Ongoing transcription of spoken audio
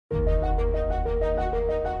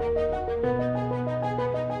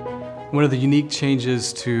One of the unique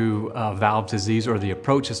changes to valve disease, or the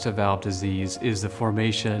approaches to valve disease, is the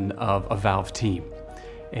formation of a valve team.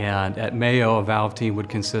 And at Mayo, a valve team would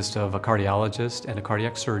consist of a cardiologist and a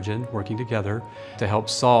cardiac surgeon working together to help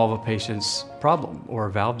solve a patient's problem or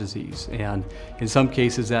valve disease. And in some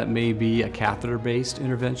cases that may be a catheter-based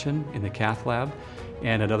intervention in the cath lab,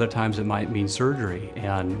 and at other times it might mean surgery.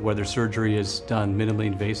 And whether surgery is done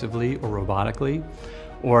minimally invasively or robotically,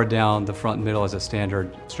 or down the front and middle as a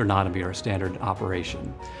standard sternotomy or a standard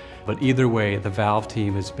operation. But either way, the valve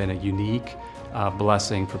team has been a unique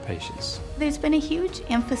blessing for patients. There's been a huge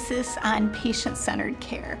emphasis on patient-centered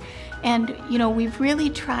care. And we've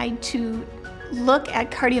really tried to look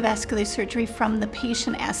at cardiovascular surgery from the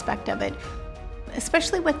patient aspect of it,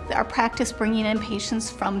 especially with our practice bringing in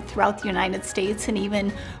patients from throughout the United States and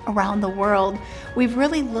even around the world. We've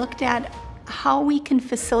really looked at how we can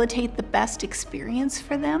facilitate the best experience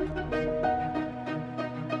for them.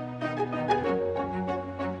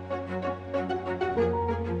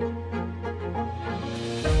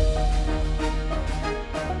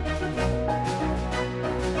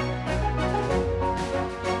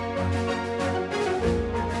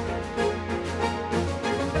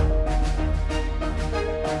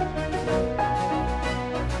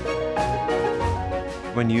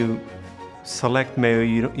 When you select Mayo,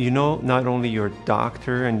 you know not only your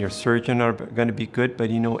doctor and your surgeon are going to be good,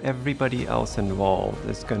 but you know everybody else involved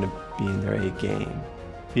is going to be in their A game.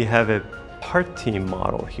 We have a heart team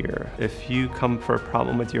model here. If you come for a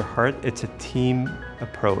problem with your heart, it's a team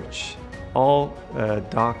approach. All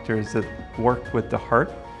doctors that work with the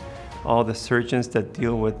heart, all the surgeons that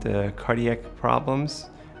deal with the cardiac problems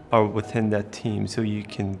are within that team, so you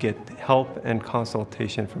can get help and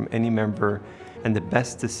consultation from any member, and the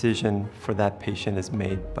best decision for that patient is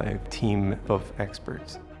made by a team of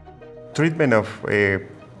experts. Treatment of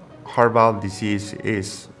heart valve disease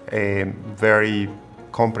is very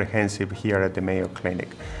comprehensive here at the Mayo Clinic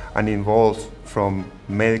and involves from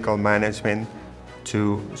medical management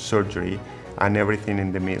to surgery and everything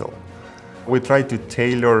in the middle. We try to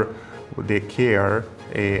tailor the care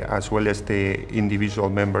as well as the individual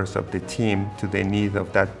members of the team to the need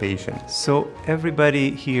of that patient. So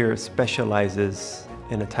everybody here specializes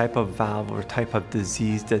in a type of valve or type of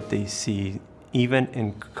disease that they see, even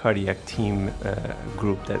in cardiac team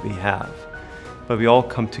group that we have. But we all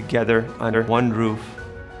come together under one roof.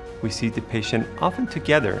 We see the patient often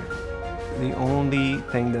together. The only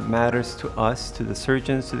thing that matters to us, to the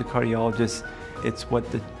surgeons, to the cardiologists, it's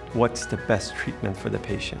what's the best treatment for the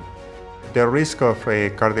patient. The risk of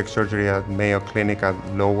cardiac surgery at Mayo Clinic are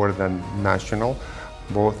lower than national,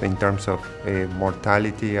 both in terms of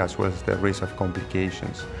mortality as well as the risk of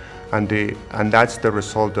complications. And that's the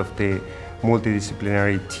result of the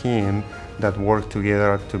multidisciplinary team that work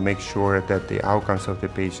together to make sure that the outcomes of the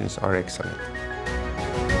patients are excellent.